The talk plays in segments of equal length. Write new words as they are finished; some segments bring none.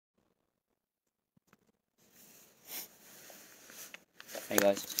Hey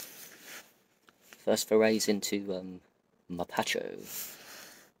guys, first forays into Mapacho.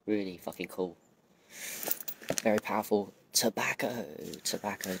 Really fucking cool. Very powerful tobacco.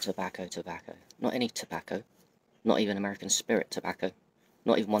 Not any tobacco. Not even American Spirit tobacco.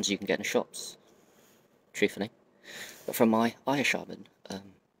 Not even ones you can get in the shops. Truthfully. But from my Aya shaman,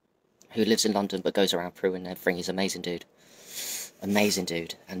 who lives in London but goes around Peru and everything. He's an amazing dude. Amazing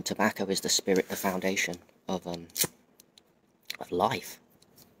dude. And tobacco is the spirit, the foundation of life.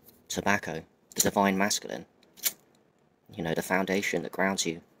 Tobacco, the divine masculine, you know, the foundation that grounds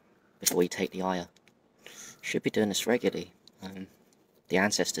you before you take the Aya. Should be doing this regularly. The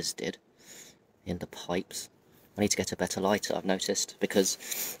ancestors did in the pipes. I need to get a better lighter, I've noticed,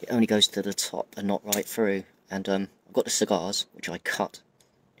 because it only goes to the top and not right through. And I've got the cigars, which I cut.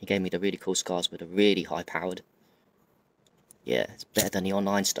 He gave me the really cool cigars with a really high powered. Yeah, it's better than the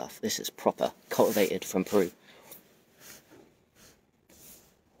online stuff. This is proper, cultivated from Peru.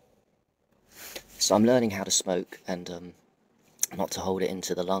 So I'm learning how to smoke and not to hold it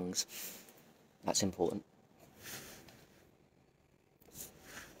into the lungs. That's important.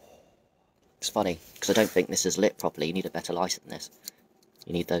 It's funny, because I don't think this is lit properly. You need a better lighter than this.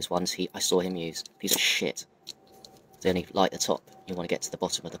 You need those ones I saw him use. These are shit. They only light the top. You want to get to the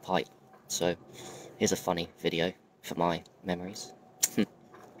bottom of the pipe. So, here's a funny video for my memories.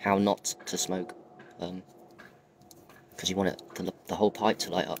 How not to smoke. Because you want the whole pipe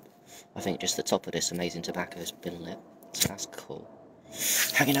to light up. I think just the top of this amazing tobacco has been lit. So that's cool.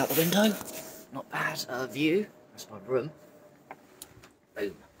 Hanging out the window. Not bad view. That's my room.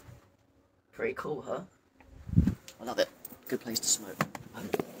 Boom. Pretty cool, huh? I love it. Good place to smoke. I'll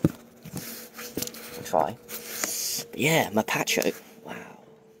try. But yeah, Mapacho. Wow.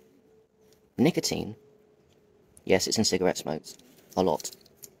 Nicotine. Yes, it's in cigarette smokes. A lot.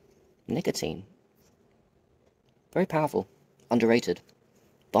 Nicotine. Very powerful. Underrated.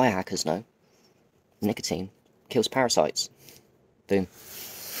 Biohackers know. Nicotine kills parasites. Boom.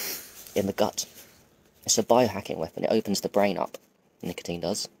 In the gut. It's a biohacking weapon. It opens the brain up. Nicotine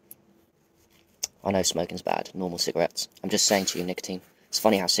does. I know smoking's bad. Normal cigarettes. I'm just saying to you, nicotine. It's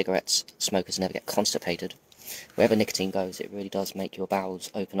funny how cigarettes, smokers never get constipated. Wherever nicotine goes, it really does make your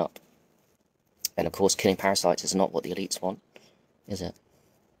bowels open up. And of course, killing parasites is not what the elites want, is it?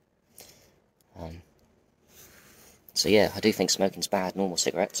 So yeah, I do think smoking's bad, normal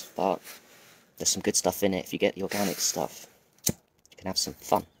cigarettes, but there's some good stuff in it. If you get the organic stuff, you can have some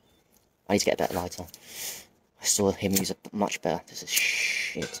fun. I need to get a better lighter. I saw him use a much better. This is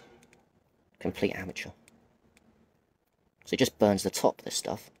shit. Complete amateur. So it just burns the top of this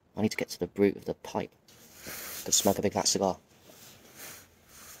stuff. I need to get to the root of the pipe. Could smoke a big fat cigar.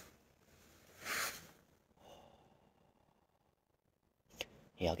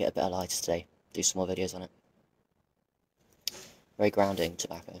 Yeah, I'll get a better lighter today. Do some more videos on it. Very grounding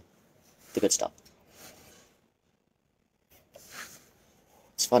tobacco. The good stuff.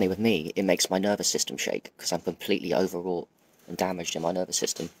 It's funny with me, it makes my nervous system shake because I'm completely overwrought and damaged in my nervous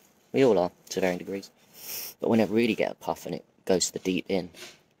system. We all are, to varying degrees. But when I really get a puff and it goes to the deep in,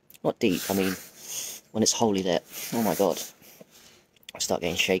 not deep, I mean, when it's wholly lit, oh my god, I start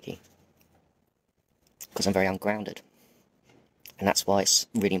getting shaky. Because I'm very ungrounded. And that's why it's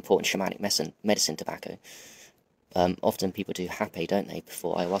really important shamanic medicine tobacco. Often people do hape, don't they,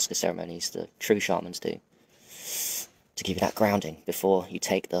 before ayahuasca ceremonies, the true shamans do. To give you that grounding before you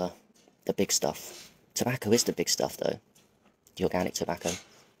take the big stuff. Tobacco is the big stuff, though. The organic tobacco.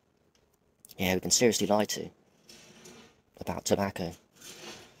 Yeah, we've been seriously lied to about tobacco.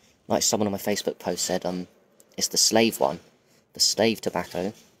 Like someone on my Facebook post said, it's the slave one. The slave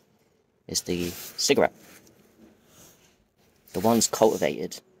tobacco is the cigarette. The ones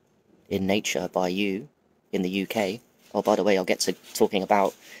cultivated in nature by you in the UK. Oh, by the way, I'll get to talking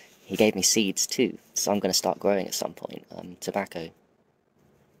about, he gave me seeds too, so I'm going to start growing at some point, tobacco.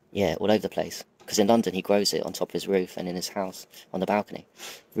 Yeah, all over the place. Because in London he grows it on top of his roof and in his house on the balcony.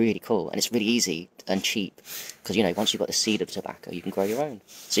 Really cool, and it's really easy and cheap. Because, you know, once you've got the seed of tobacco, you can grow your own.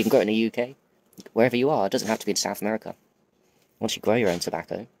 So you can grow it in the UK, wherever you are. It doesn't have to be in South America. Once you grow your own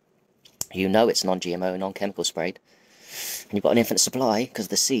tobacco, you know it's non-GMO, non-chemical sprayed, and you've got an infinite supply because of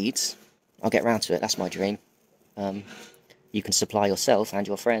the seeds. I'll get round to it, that's my dream. You can supply yourself and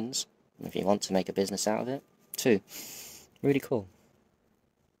your friends, if you want to make a business out of it, too. Really cool.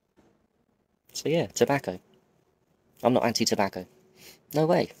 So yeah, tobacco. I'm not anti-tobacco. No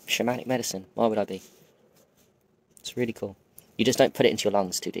way. Shamanic medicine. Why would I be? It's really cool. You just don't put it into your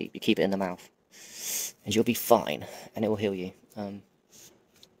lungs too deep. You keep it in the mouth. And you'll be fine. And it will heal you.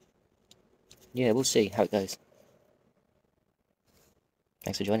 Yeah, we'll see how it goes.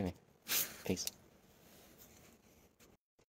 Thanks for joining me. Peace.